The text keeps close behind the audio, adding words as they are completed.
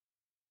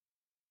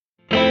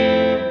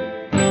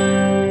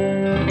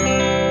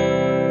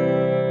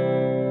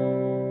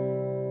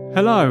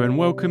Hello and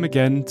welcome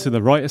again to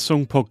the Write a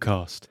Song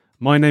podcast.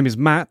 My name is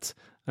Matt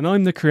and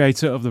I'm the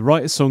creator of the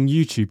Write a Song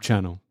YouTube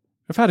channel.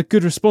 I've had a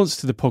good response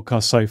to the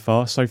podcast so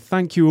far, so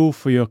thank you all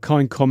for your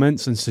kind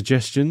comments and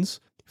suggestions.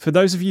 For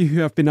those of you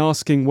who have been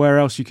asking where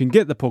else you can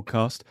get the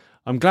podcast,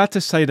 I'm glad to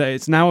say that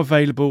it's now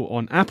available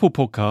on Apple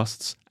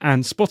Podcasts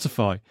and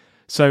Spotify.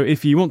 So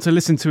if you want to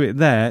listen to it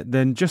there,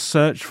 then just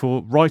search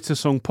for Write a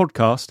Song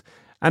podcast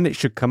and it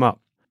should come up.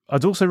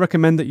 I'd also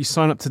recommend that you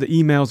sign up to the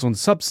emails on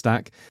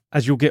Substack,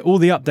 as you'll get all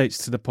the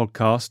updates to the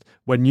podcast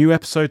when new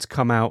episodes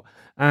come out,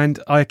 and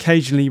I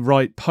occasionally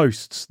write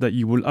posts that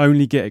you will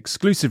only get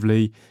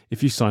exclusively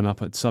if you sign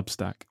up at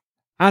Substack.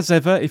 As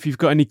ever, if you've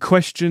got any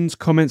questions,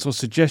 comments or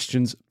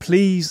suggestions,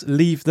 please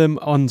leave them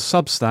on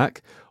Substack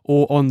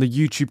or on the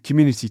YouTube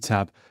community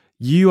tab.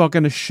 You are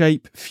going to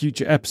shape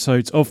future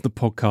episodes of the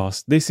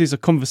podcast. This is a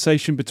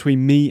conversation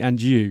between me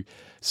and you.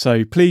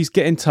 So please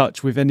get in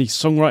touch with any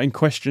songwriting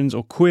questions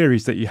or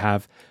queries that you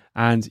have,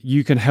 and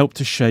you can help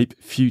to shape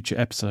future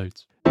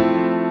episodes.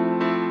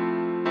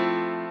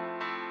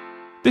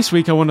 This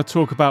week I want to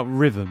talk about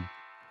rhythm.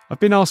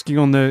 I've been asking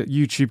on the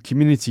YouTube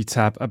community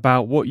tab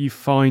about what you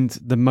find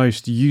the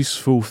most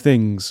useful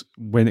things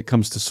when it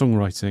comes to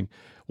songwriting.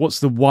 What's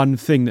the one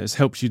thing that has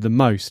helped you the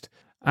most?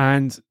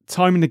 And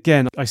time and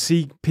again, I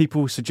see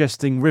people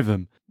suggesting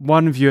rhythm.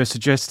 One viewer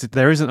suggested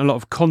there isn't a lot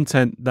of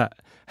content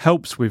that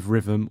helps with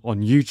rhythm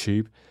on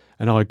YouTube,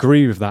 and I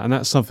agree with that, and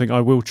that's something I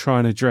will try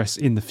and address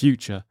in the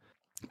future.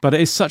 But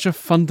it is such a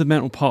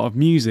fundamental part of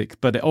music,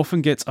 but it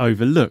often gets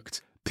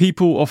overlooked.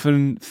 People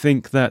often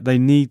think that they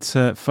need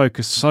to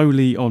focus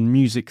solely on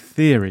music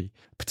theory,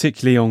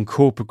 particularly on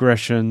chord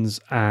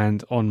progressions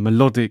and on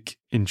melodic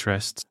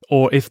interests.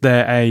 Or if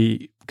they're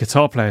a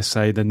guitar player,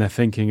 say, then they're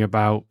thinking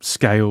about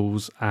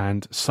scales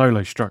and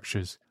solo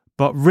structures.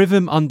 But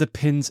rhythm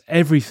underpins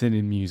everything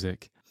in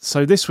music.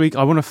 So this week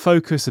I want to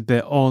focus a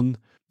bit on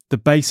the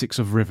basics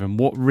of rhythm,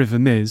 what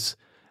rhythm is,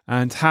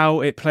 and how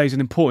it plays an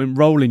important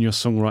role in your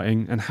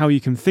songwriting and how you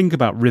can think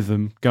about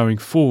rhythm going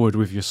forward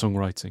with your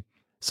songwriting.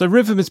 So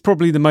rhythm is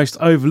probably the most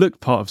overlooked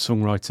part of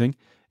songwriting.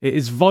 It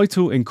is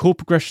vital in chord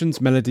progressions,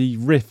 melody,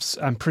 riffs,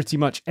 and pretty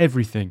much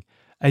everything.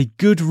 A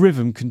good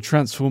rhythm can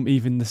transform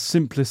even the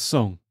simplest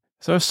song.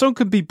 So a song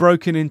can be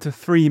broken into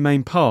three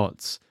main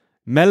parts: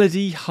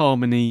 melody,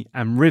 harmony,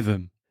 and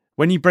rhythm.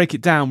 When you break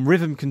it down,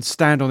 rhythm can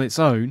stand on its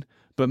own,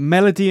 but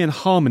melody and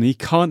harmony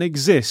can't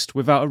exist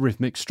without a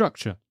rhythmic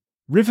structure.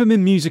 Rhythm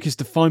in music is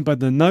defined by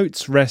the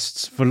notes,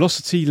 rests,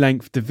 velocity,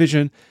 length,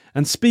 division,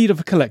 and speed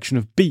of a collection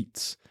of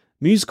beats.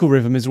 Musical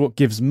rhythm is what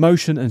gives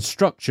motion and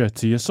structure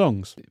to your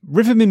songs.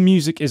 Rhythm in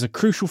music is a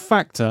crucial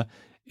factor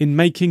in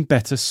making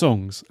better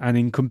songs and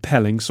in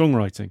compelling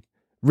songwriting.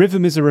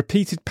 Rhythm is a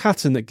repeated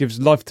pattern that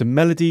gives life to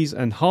melodies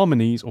and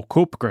harmonies or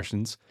chord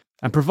progressions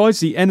and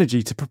provides the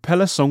energy to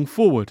propel a song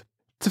forward.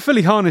 To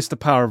fully harness the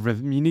power of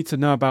rhythm, you need to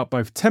know about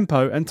both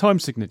tempo and time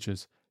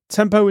signatures.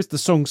 Tempo is the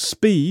song's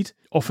speed,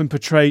 often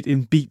portrayed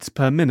in beats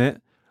per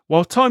minute,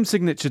 while time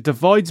signature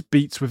divides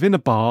beats within a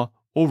bar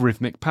or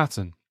rhythmic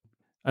pattern.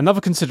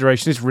 Another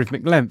consideration is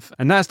rhythmic length,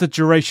 and that's the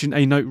duration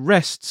a note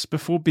rests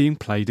before being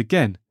played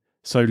again.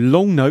 So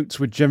long notes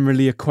would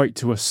generally equate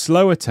to a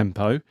slower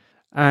tempo,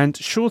 and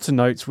shorter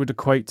notes would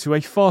equate to a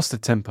faster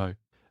tempo.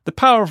 The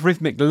power of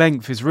rhythmic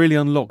length is really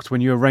unlocked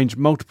when you arrange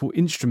multiple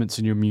instruments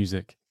in your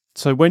music.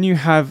 So when you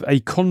have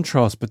a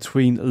contrast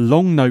between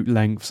long note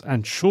lengths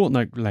and short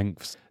note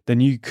lengths,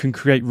 then you can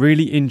create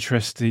really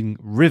interesting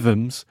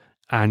rhythms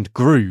and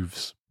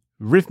grooves.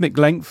 Rhythmic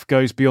length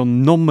goes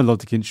beyond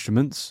non-melodic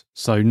instruments,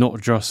 so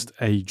not just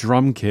a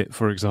drum kit,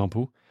 for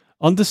example.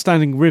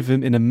 Understanding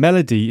rhythm in a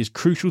melody is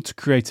crucial to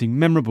creating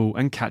memorable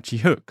and catchy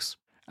hooks.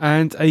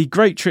 And a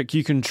great trick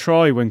you can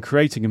try when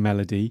creating a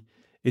melody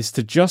is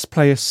to just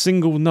play a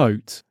single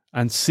note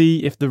and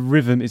see if the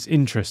rhythm is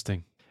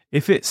interesting.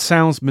 If it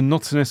sounds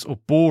monotonous or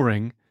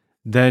boring,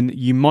 then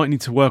you might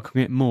need to work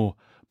on it more.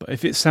 But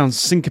if it sounds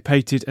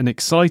syncopated and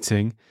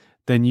exciting,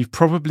 then you've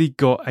probably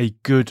got a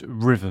good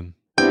rhythm.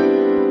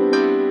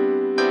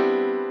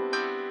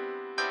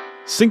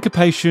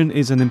 Syncopation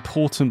is an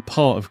important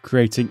part of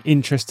creating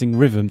interesting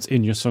rhythms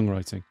in your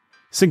songwriting.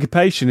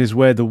 Syncopation is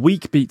where the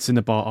weak beats in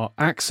a bar are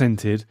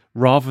accented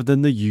rather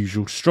than the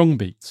usual strong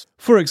beats.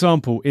 For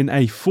example, in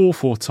a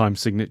 4/4 time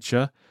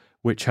signature,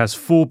 which has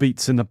 4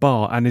 beats in a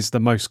bar and is the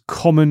most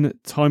common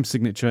time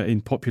signature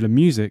in popular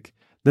music,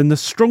 then the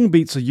strong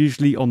beats are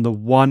usually on the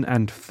 1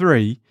 and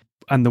 3,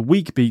 and the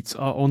weak beats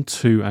are on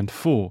 2 and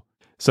 4.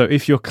 So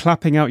if you're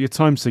clapping out your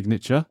time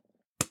signature,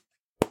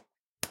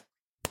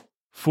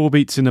 4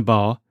 beats in a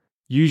bar,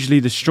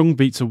 usually the strong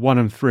beats are 1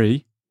 and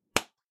 3,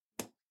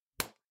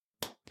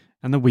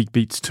 and the weak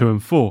beats 2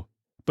 and 4.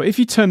 But if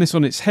you turn this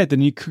on its head, then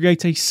you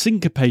create a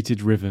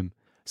syncopated rhythm.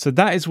 So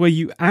that is where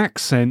you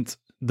accent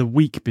the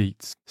weak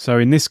beats. So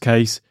in this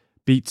case,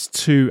 beats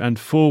 2 and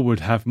 4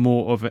 would have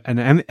more of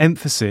an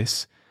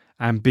emphasis,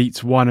 and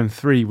beats 1 and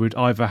 3 would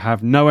either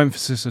have no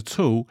emphasis at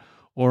all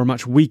or a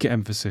much weaker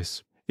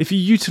emphasis. If you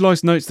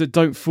utilise notes that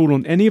don't fall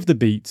on any of the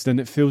beats, then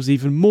it feels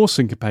even more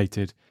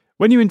syncopated.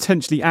 When you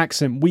intentionally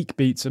accent weak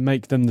beats and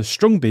make them the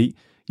strong beat,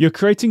 You're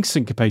creating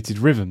syncopated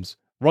rhythms.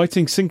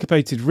 Writing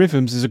syncopated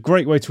rhythms is a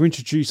great way to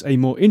introduce a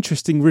more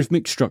interesting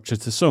rhythmic structure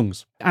to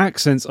songs.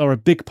 Accents are a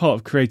big part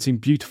of creating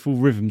beautiful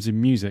rhythms in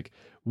music.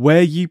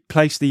 Where you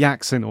place the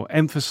accent or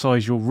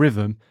emphasize your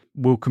rhythm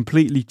will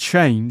completely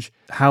change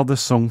how the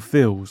song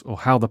feels or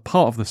how the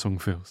part of the song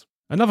feels.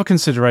 Another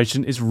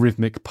consideration is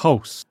rhythmic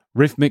pulse.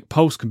 Rhythmic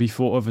pulse can be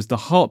thought of as the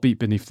heartbeat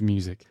beneath the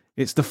music.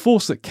 It's the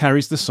force that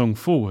carries the song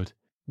forward.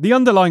 The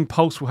underlying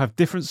pulse will have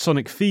different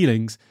sonic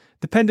feelings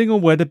depending on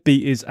where the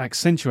beat is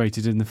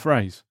accentuated in the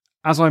phrase.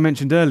 As I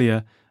mentioned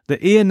earlier, the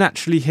ear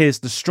naturally hears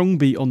the strong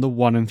beat on the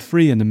 1 and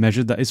 3 in a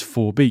measure that is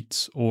 4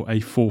 beats, or a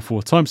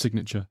 4/4 time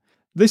signature.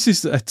 This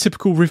is a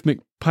typical rhythmic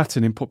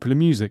pattern in popular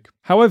music.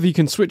 However, you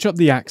can switch up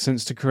the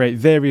accents to create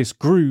various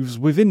grooves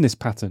within this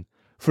pattern.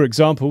 For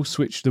example,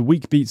 switch the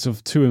weak beats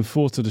of 2 and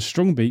 4 to the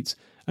strong beats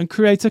and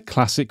create a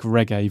classic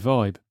reggae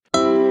vibe.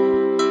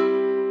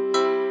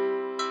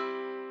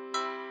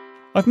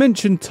 I've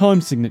mentioned time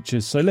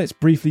signatures, so let's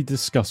briefly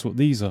discuss what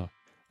these are.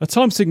 A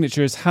time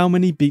signature is how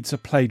many beats are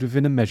played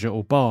within a measure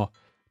or bar.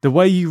 The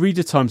way you read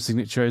a time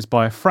signature is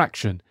by a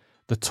fraction.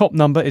 The top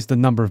number is the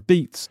number of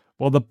beats,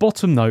 while the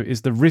bottom note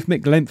is the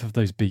rhythmic length of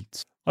those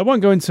beats. I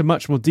won't go into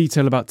much more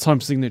detail about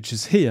time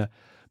signatures here,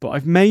 but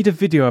I've made a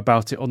video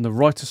about it on the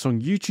Write a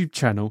Song YouTube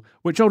channel,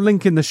 which I'll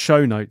link in the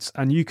show notes,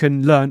 and you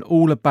can learn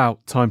all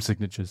about time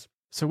signatures.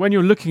 So when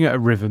you're looking at a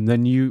rhythm,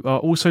 then you are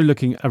also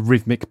looking at a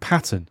rhythmic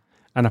pattern.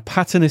 And a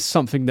pattern is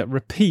something that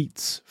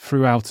repeats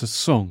throughout a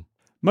song.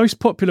 Most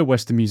popular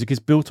Western music is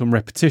built on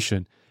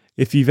repetition.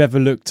 If you've ever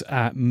looked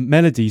at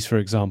melodies, for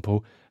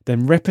example,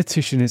 then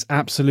repetition is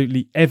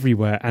absolutely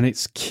everywhere, and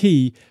it's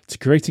key to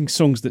creating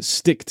songs that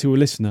stick to a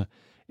listener.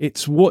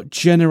 It's what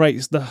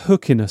generates the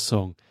hook in a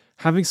song.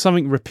 Having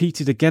something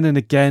repeated again and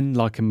again,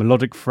 like a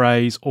melodic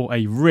phrase or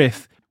a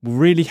riff, will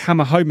really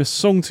hammer home a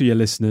song to your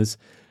listeners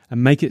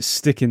and make it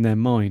stick in their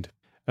mind.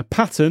 A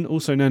pattern,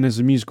 also known as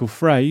a musical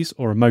phrase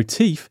or a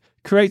motif,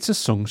 creates a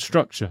song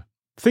structure.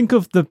 Think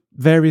of the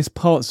various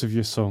parts of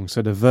your song,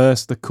 so the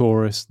verse, the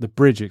chorus, the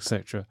bridge,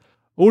 etc.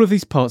 All of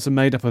these parts are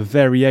made up of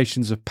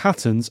variations of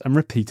patterns and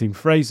repeating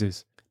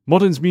phrases.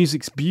 Modern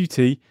music's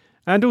beauty,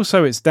 and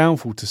also its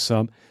downfall to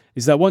some,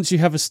 is that once you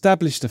have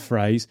established a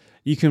phrase,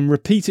 you can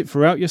repeat it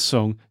throughout your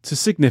song to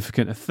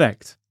significant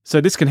effect.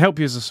 So this can help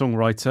you as a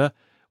songwriter.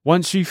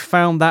 Once you've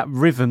found that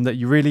rhythm that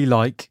you really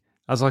like,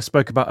 as I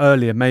spoke about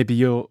earlier, maybe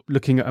you're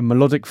looking at a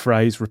melodic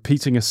phrase,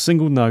 repeating a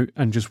single note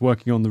and just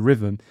working on the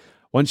rhythm.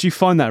 Once you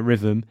find that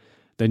rhythm,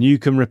 then you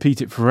can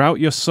repeat it throughout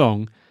your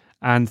song,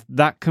 and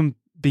that can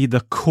be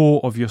the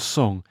core of your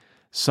song.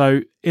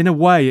 So in a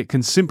way, it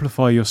can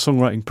simplify your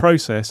songwriting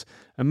process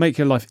and make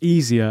your life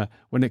easier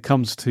when it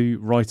comes to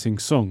writing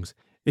songs.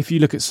 If you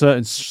look at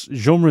certain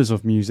genres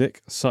of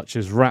music, such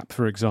as rap,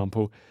 for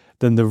example,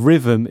 then the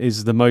rhythm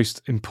is the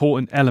most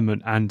important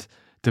element, and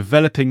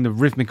developing the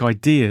rhythmic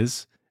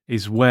ideas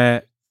is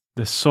where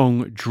the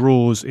song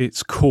draws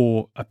its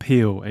core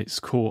appeal, its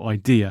core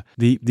idea.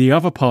 The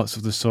other parts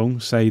of the song,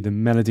 say the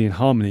melody and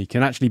harmony,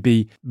 can actually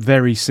be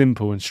very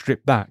simple and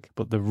stripped back,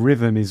 but the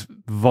rhythm is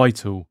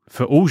vital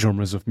for all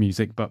genres of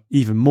music, but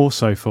even more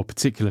so for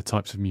particular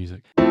types of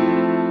music.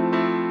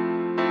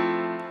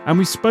 And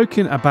we've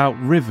spoken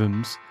about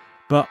rhythms,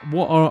 but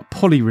what are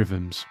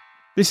polyrhythms?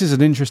 This is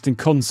an interesting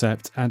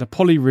concept, and a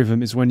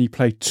polyrhythm is when you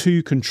play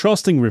two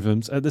contrasting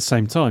rhythms at the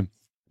same time.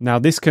 Now,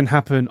 this can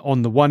happen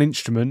on the one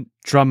instrument.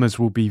 Drummers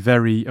will be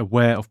very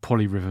aware of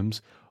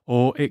polyrhythms,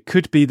 or it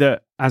could be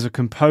that as a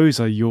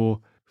composer, you're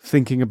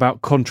thinking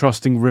about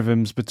contrasting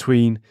rhythms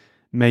between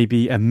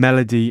maybe a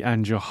melody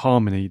and your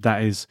harmony,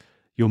 that is,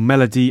 your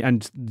melody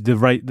and the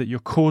rate that your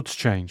chords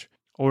change.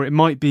 Or it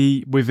might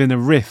be within a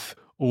riff,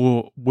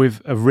 or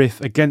with a riff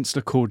against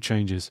the chord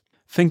changes.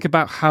 Think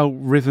about how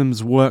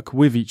rhythms work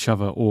with each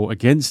other or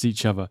against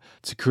each other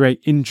to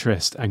create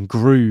interest and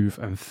groove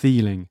and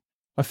feeling.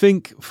 I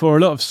think for a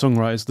lot of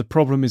songwriters, the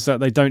problem is that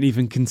they don't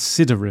even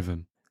consider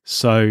rhythm.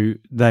 So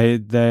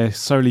they're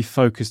solely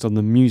focused on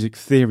the music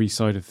theory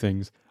side of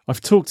things. I've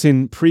talked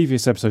in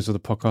previous episodes of the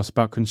podcast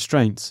about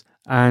constraints,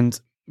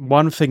 and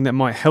one thing that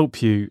might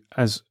help you,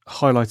 as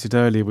highlighted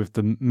earlier with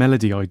the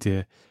melody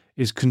idea,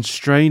 is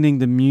constraining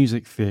the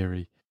music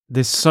theory.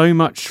 There's so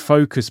much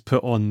focus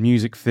put on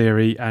music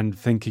theory and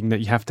thinking that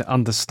you have to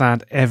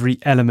understand every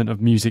element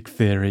of music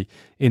theory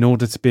in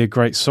order to be a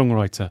great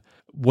songwriter,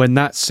 when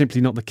that's simply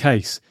not the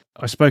case.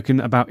 I've spoken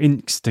about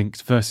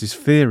instinct versus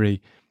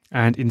theory,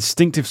 and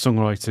instinctive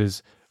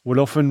songwriters will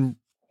often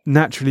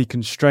naturally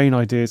constrain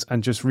ideas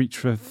and just reach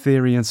for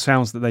theory and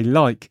sounds that they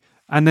like.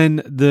 And then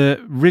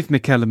the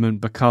rhythmic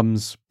element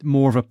becomes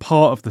more of a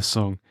part of the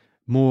song,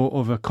 more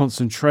of a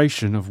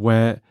concentration of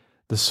where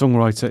the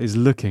songwriter is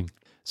looking.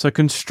 So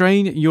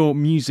constrain your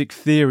music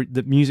theory,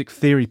 the music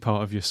theory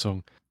part of your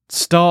song.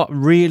 Start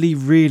really,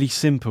 really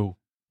simple.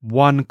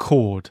 One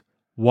chord,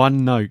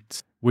 one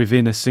note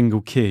within a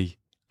single key,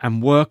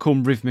 and work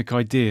on rhythmic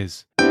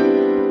ideas.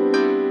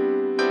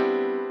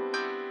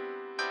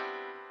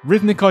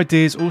 Rhythmic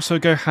ideas also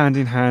go hand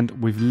in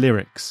hand with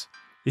lyrics.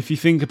 If you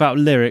think about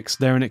lyrics,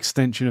 they're an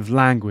extension of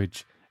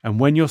language, and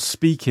when you're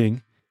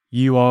speaking,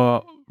 you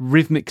are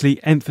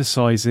rhythmically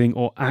emphasizing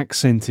or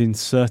accenting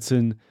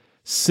certain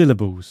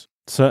syllables,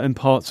 certain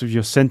parts of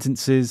your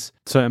sentences,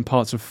 certain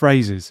parts of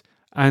phrases.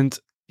 And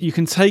you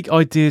can take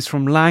ideas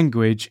from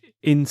language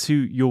into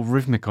your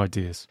rhythmic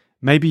ideas.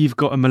 Maybe you've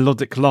got a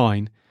melodic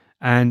line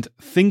and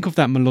think of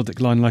that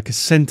melodic line like a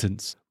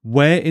sentence.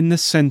 Where in the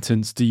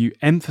sentence do you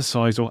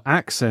emphasize or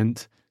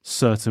accent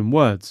certain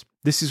words?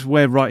 This is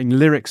where writing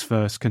lyrics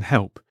first can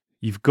help.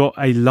 You've got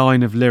a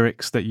line of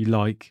lyrics that you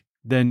like,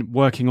 then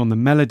working on the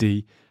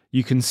melody,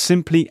 you can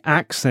simply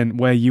accent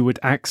where you would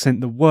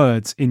accent the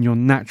words in your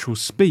natural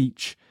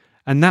speech,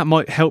 and that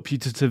might help you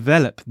to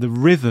develop the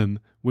rhythm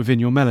within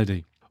your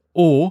melody.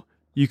 Or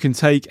you can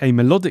take a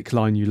melodic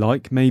line you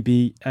like,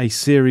 maybe a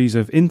series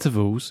of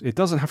intervals, it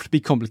doesn't have to be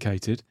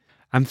complicated,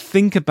 and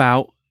think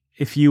about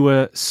if you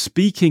were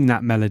speaking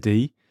that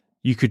melody,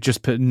 you could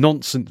just put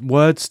nonsense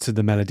words to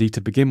the melody to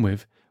begin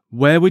with.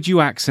 Where would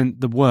you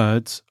accent the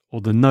words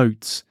or the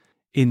notes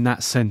in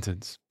that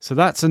sentence? So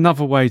that's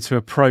another way to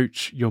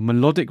approach your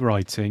melodic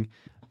writing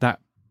that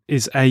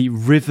is a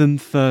rhythm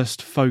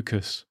first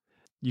focus.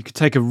 You could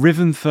take a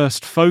rhythm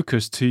first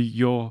focus to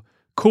your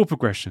chord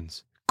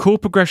progressions.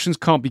 Chord progressions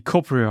can't be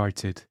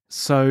copyrighted,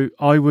 so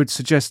I would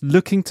suggest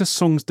looking to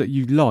songs that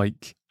you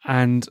like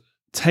and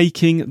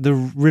taking the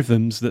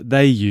rhythms that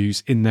they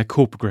use in their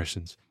chord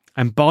progressions.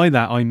 And by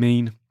that I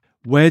mean,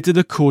 where do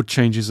the chord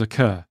changes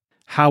occur?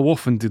 How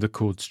often do the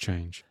chords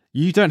change?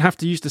 You don't have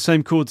to use the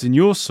same chords in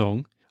your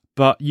song,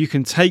 but you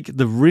can take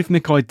the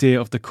rhythmic idea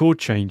of the chord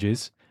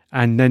changes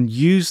and then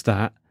use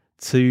that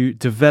to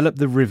develop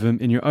the rhythm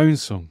in your own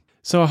song.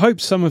 So I hope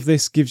some of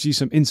this gives you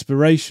some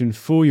inspiration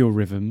for your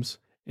rhythms.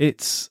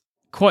 It's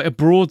quite a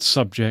broad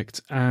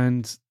subject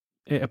and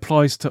it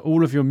applies to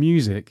all of your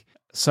music.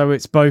 So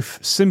it's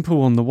both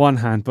simple on the one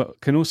hand,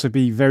 but can also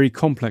be very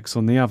complex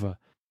on the other.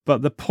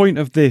 But the point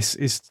of this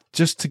is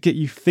just to get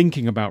you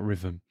thinking about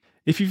rhythm.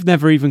 If you've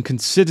never even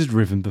considered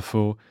rhythm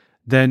before,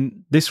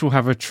 then this will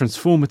have a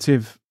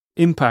transformative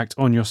impact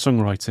on your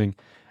songwriting,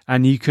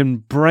 and you can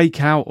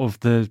break out of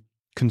the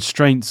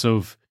constraints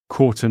of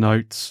quarter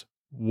notes,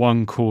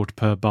 one chord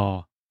per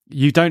bar.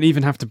 You don't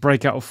even have to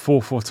break out of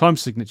 4/4 time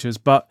signatures,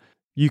 but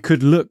you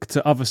could look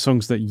to other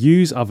songs that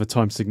use other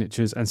time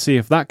signatures and see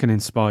if that can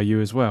inspire you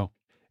as well.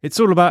 It's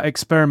all about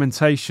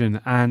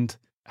experimentation, and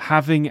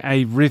having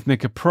a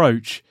rhythmic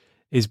approach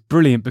is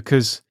brilliant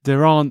because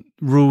there aren't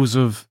rules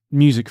of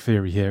music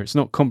theory here. It's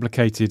not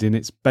complicated in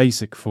its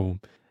basic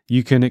form.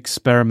 You can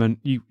experiment.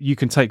 You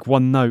can take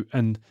one note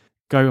and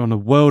go on a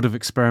world of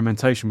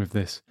experimentation with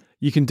this.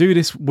 You can do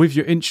this with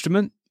your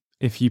instrument.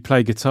 If you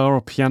play guitar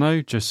or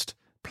piano, just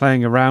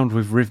playing around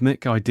with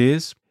rhythmic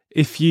ideas.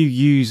 If you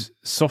use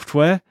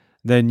software,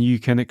 then you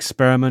can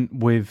experiment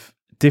with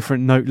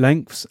different note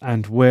lengths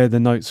and where the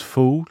notes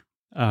fall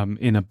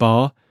in a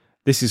bar.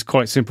 This is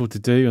quite simple to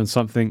do on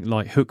something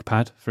like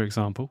HookPad, for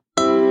example.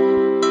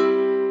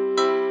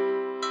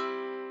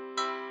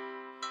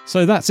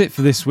 So that's it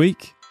for this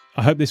week.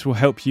 I hope this will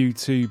help you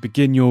to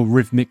begin your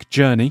rhythmic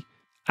journey.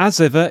 As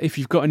ever, if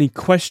you've got any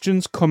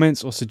questions,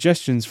 comments or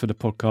suggestions for the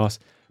podcast,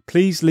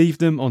 please leave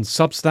them on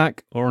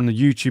Substack or on the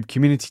YouTube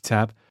community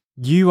tab.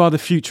 You are the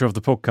future of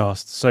the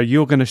podcast, so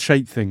you're going to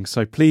shape things.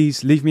 So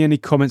please leave me any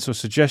comments or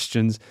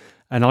suggestions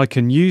and I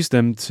can use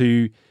them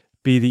to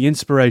be the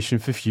inspiration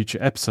for future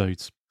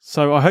episodes.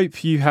 So I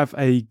hope you have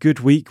a good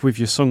week with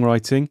your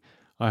songwriting.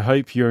 I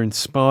hope you're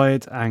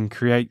inspired and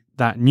create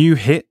that new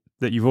hit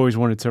that you've always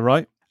wanted to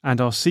write. And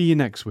I'll see you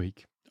next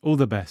week. All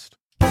the best.